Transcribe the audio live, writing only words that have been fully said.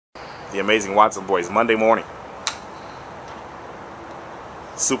The Amazing Watson Boys, Monday morning.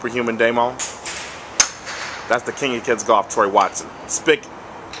 Superhuman Damon. That's the King of Kids Golf, Troy Watson.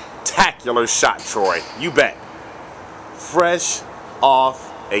 Spectacular shot, Troy. You bet. Fresh off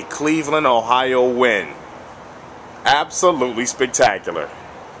a Cleveland, Ohio win. Absolutely spectacular.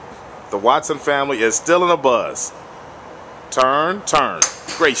 The Watson family is still in a buzz. Turn, turn.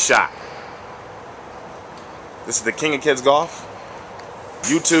 Great shot. This is the King of Kids Golf,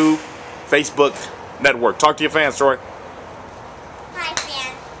 YouTube, Facebook network. Talk to your fans, Troy. Hi,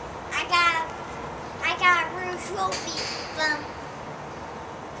 fans. I got a real trophy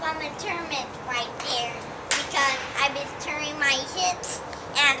from a tournament right there because I was turning my hips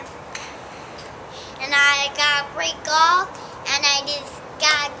and I got great golf and I just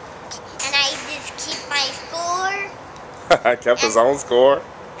keep my score. I kept his own score.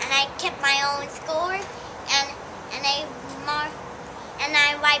 And I kept my own score and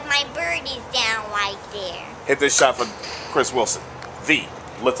I write my birdies down right there. Hit this shot for Chris Wilson,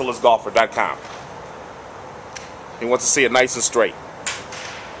 thelittlestgolfer.com. He wants to see it nice and straight.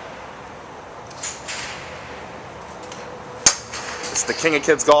 It's the King of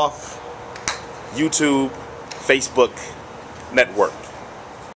Kids Golf, YouTube, Facebook network.